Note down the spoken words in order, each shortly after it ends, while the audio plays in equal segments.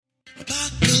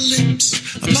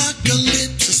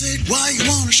Apocalypse, I said, why you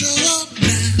wanna show up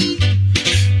now?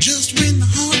 Just when the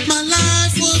heart of my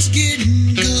life was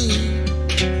getting good.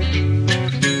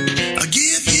 I'll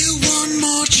give you one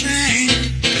more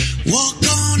chance. Walk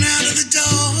on out of the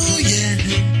door, yeah.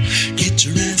 Get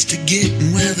your ass to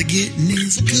getting where the getting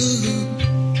is good.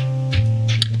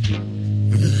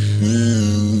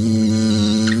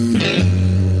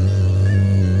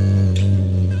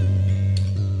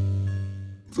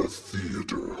 The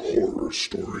Theater Horror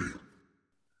Story.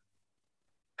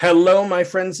 Hello, my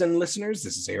friends and listeners.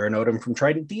 This is Aaron Odom from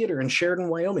Trident Theater in Sheridan,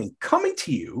 Wyoming, coming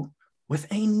to you with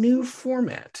a new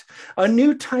format, a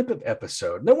new type of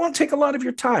episode that won't take a lot of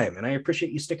your time. And I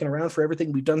appreciate you sticking around for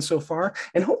everything we've done so far.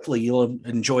 And hopefully you'll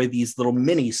enjoy these little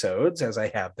mini-sodes as I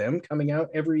have them coming out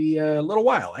every little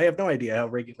while. I have no idea how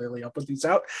regularly I'll put these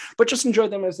out, but just enjoy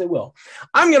them as they will.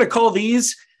 I'm going to call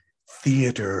these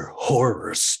Theater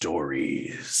Horror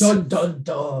Stories. Dun, dun,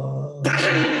 dun.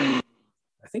 I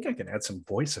think I can add some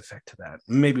voice effect to that.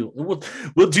 Maybe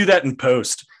we'll do that in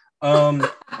post.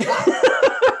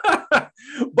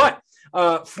 But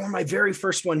for my very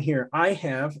first one here, I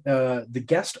have the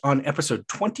guest on episode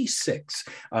 26,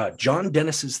 John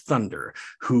Dennis's Thunder,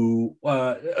 who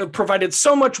provided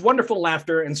so much wonderful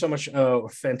laughter and so much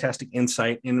fantastic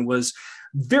insight, and was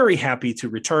very happy to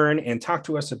return and talk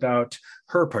to us about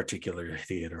her particular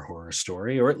theater horror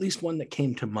story, or at least one that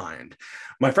came to mind.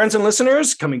 My friends and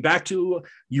listeners, coming back to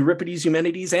Euripides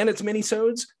Eumenides and its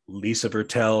minisodes, Lisa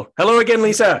Vertel. Hello again,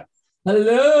 Lisa.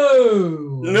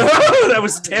 Hello. No, that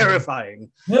was terrifying.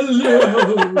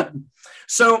 Hello.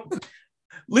 So,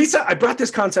 Lisa, I brought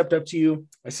this concept up to you.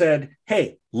 I said,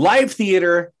 hey, live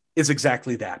theater is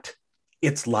exactly that.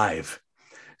 It's live.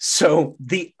 So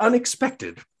the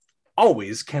unexpected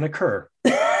always can occur.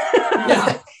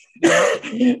 Yeah.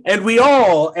 And we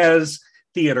all, as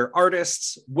theater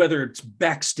artists, whether it's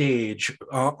backstage,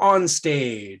 on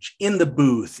stage, in the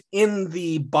booth, in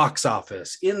the box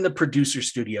office, in the producer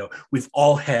studio, we've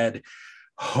all had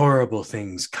horrible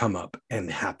things come up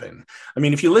and happen. I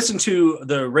mean, if you listen to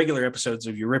the regular episodes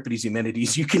of Euripides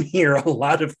Eumenides, you can hear a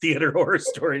lot of theater horror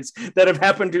stories that have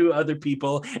happened to other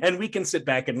people, and we can sit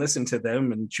back and listen to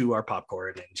them and chew our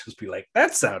popcorn and just be like,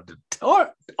 that sounded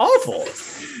awful.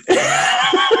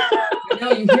 You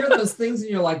know, you hear those things and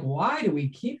you're like, why do we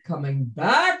keep coming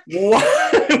back?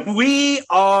 We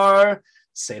are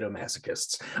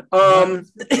sadomasochists.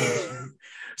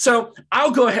 So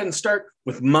I'll go ahead and start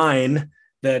with mine.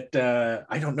 That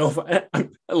I don't know if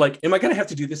I'm like, am I going to have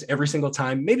to do this every single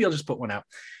time? Maybe I'll just put one out.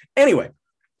 Anyway,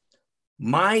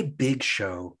 my big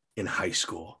show in high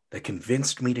school that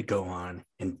convinced me to go on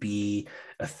and be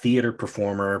a theater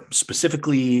performer,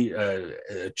 specifically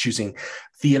choosing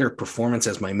theater performance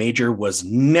as my major, was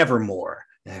Nevermore.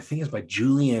 And I think it's by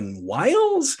Julian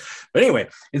Wiles. But anyway,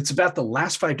 it's about the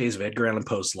last 5 days of Edgar Allan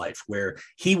Poe's life, where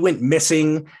he went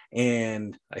missing,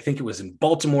 and I think it was in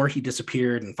Baltimore he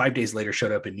disappeared, and 5 days later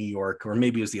showed up in New York, or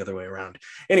maybe it was the other way around.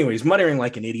 Anyway, he's muttering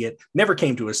like an idiot, never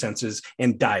came to his senses,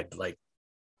 and died like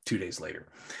 2 days later.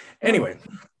 Anyway,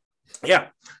 yeah.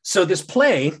 So this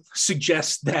play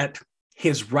suggests that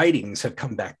his writings have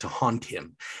come back to haunt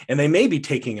him, and they may be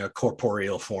taking a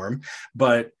corporeal form,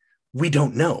 but we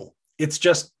don't know. It's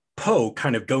just Poe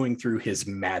kind of going through his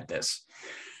madness.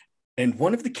 And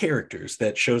one of the characters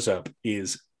that shows up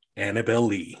is Annabel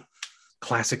Lee.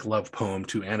 Classic love poem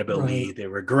to Annabel Lee. They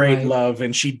were great love,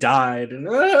 and she died, and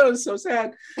oh, so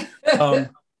sad.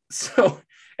 So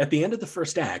at the end of the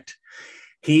first act,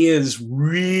 he is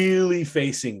really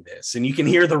facing this, and you can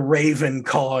hear the raven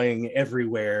cawing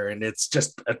everywhere, and it's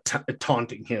just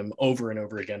taunting him over and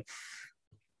over again.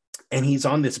 And he's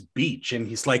on this beach, and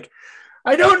he's like,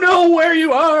 I don't know where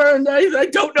you are, and I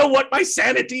don't know what my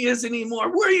sanity is anymore.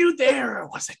 Were you there, or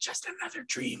was it just another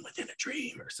dream within a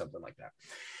dream, or something like that?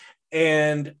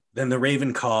 And then the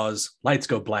raven caws, lights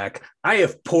go black. I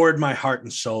have poured my heart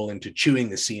and soul into chewing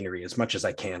the scenery as much as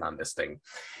I can on this thing.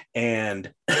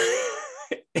 And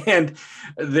and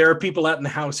there are people out in the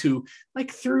house who,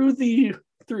 like, through the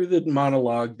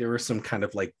monologue, there were some kind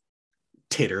of like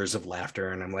titters of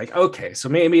laughter, and I'm like, okay, so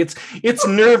maybe it's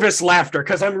nervous laughter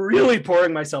because I'm really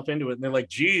pouring myself into it. And they're like,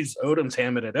 geez, Odom's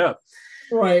hamming it up.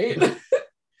 Right.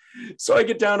 So I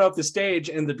get down off the stage,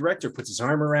 and the director puts his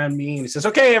arm around me, and he says,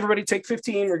 okay, everybody take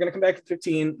 15. We're going to come back at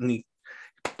 15. And he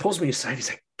pulls me aside. He's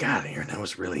like, God, Aaron, that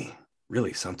was really,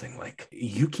 really something. Like,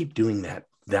 you keep doing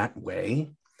that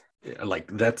way. Like,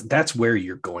 that's where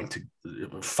you're going to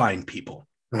find people.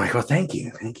 I'm like, well, thank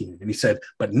you. And he said,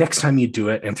 but next time you do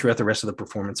it, and throughout the rest of the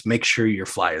performance, make sure your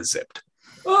fly is zipped.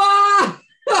 Ah!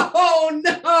 Oh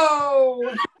no!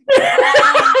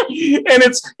 And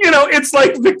it's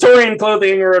like Victorian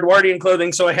clothing or Edwardian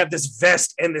clothing. So I have this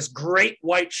vest and this great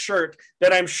white shirt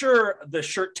that I'm sure the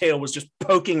shirt tail was just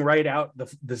poking right out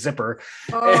the zipper.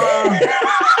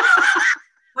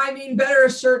 I mean, better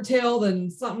a shirt tail than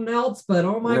something else, but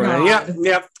oh my God.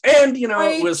 Yeah. And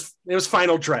Right. it was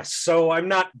final dress. So I'm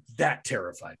not that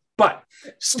terrified. But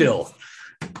still,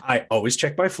 I always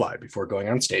check my fly before going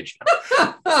on stage.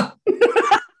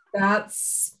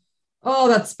 That's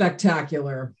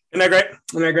spectacular. Isn't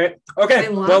that great? Okay. I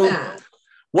love that.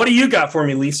 What do you got for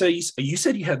me, Lisa? You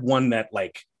said you had one that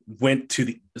like went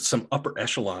to some upper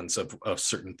echelons of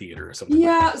certain theater or something.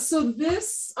 Yeah. Like that. So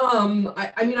this, I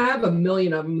mean, I have a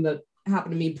million of them that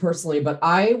happened to me personally, but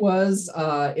I was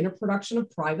in a production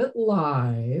of Private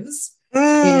Lives,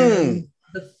 and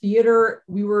the theater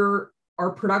our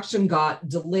production got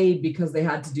delayed because they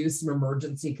had to do some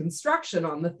emergency construction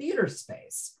on the theater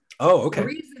space. Oh, okay. The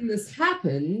reason this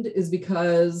happened is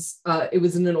because it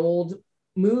was in an old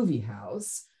movie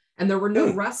house and there were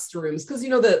no restrooms because,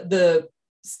 the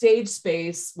stage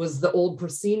space was the old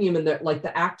proscenium and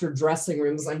the actor dressing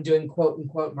rooms, I'm doing quote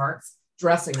unquote marks,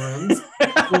 dressing rooms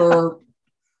were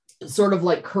sort of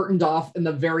like curtained off in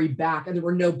the very back and there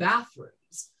were no bathrooms.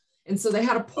 And so they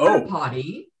had a porta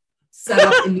potty set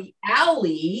up in the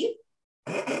alley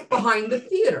behind the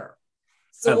theater.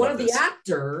 So one of the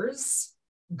actors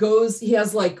goes, he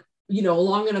has a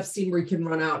long enough scene where he can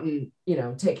run out and,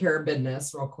 take care of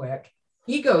business real quick.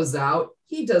 He goes out,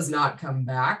 he does not come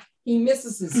back. He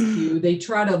misses his cue. They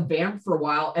try to vamp for a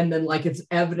while. And then it's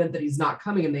evident that he's not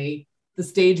coming. And the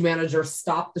stage manager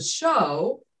stopped the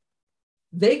show.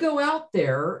 They go out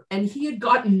there and he had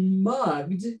gotten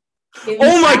mugged. And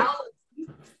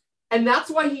that's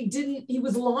why he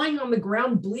was lying on the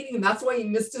ground bleeding. And that's why he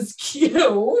missed his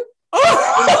cue.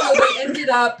 And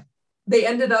so they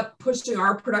ended up pushing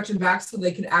our production back so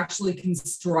they could actually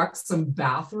construct some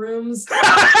bathrooms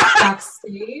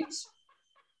backstage.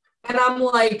 And I'm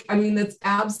like, I mean, that's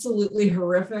absolutely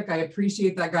horrific. I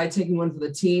appreciate that guy taking one for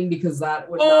the team because that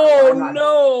would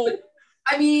no.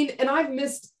 I mean, and I've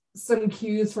missed some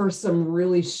cues for some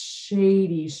really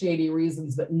shady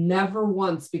reasons, but never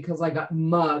once because I got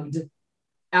mugged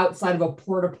outside of a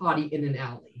porta potty in an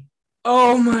alley.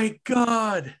 Oh my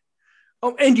God.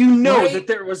 Oh, and that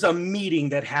there was a meeting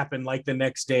that happened like the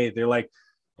next day. They're like,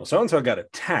 well, so-and-so got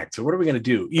attacked. So what are we going to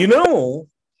do?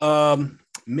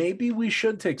 Maybe we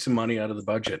should take some money out of the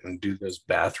budget and do those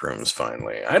bathrooms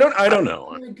finally. I don't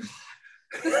know. Oh my God.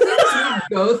 The things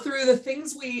we go through, the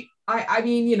things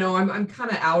I'm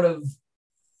kind of out of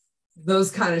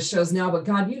those kind of shows now, but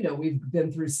God, we've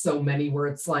been through so many where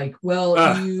it's like,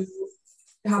 well, you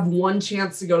have one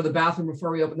chance to go to the bathroom before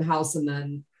we open the house and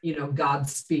then,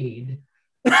 Godspeed.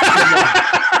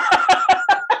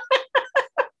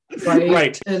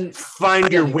 Right. And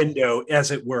find your window,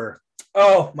 as it were.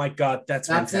 Oh my God, that's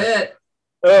fantastic.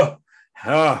 It.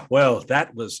 Well,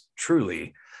 that was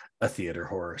truly a theater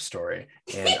horror story.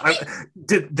 And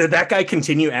did that guy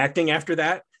continue acting after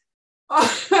that?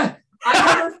 I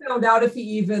never found out if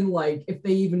if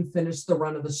they even finished the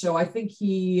run of the show. I think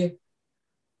he,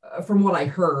 from what I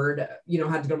heard,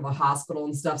 had to go to the hospital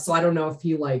and stuff. So I don't know if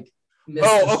he missed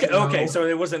okay. So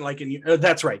it wasn't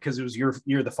that's right, because it was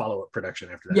you're the follow-up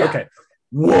production after that. Yeah. Okay.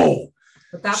 Whoa.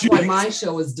 But that's why my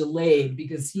show was delayed,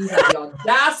 because he had the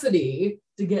audacity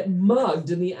to get mugged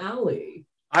in the alley.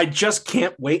 I just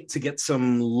can't wait to get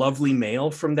some lovely mail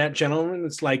from that gentleman.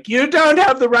 It's like, you don't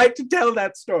have the right to tell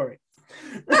that story.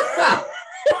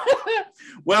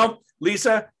 Well,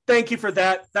 Lisa, thank you for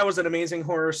that. That was an amazing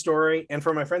horror story. And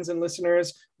for my friends and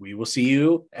listeners, we will see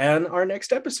you in our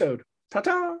next episode.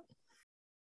 Ta-ta.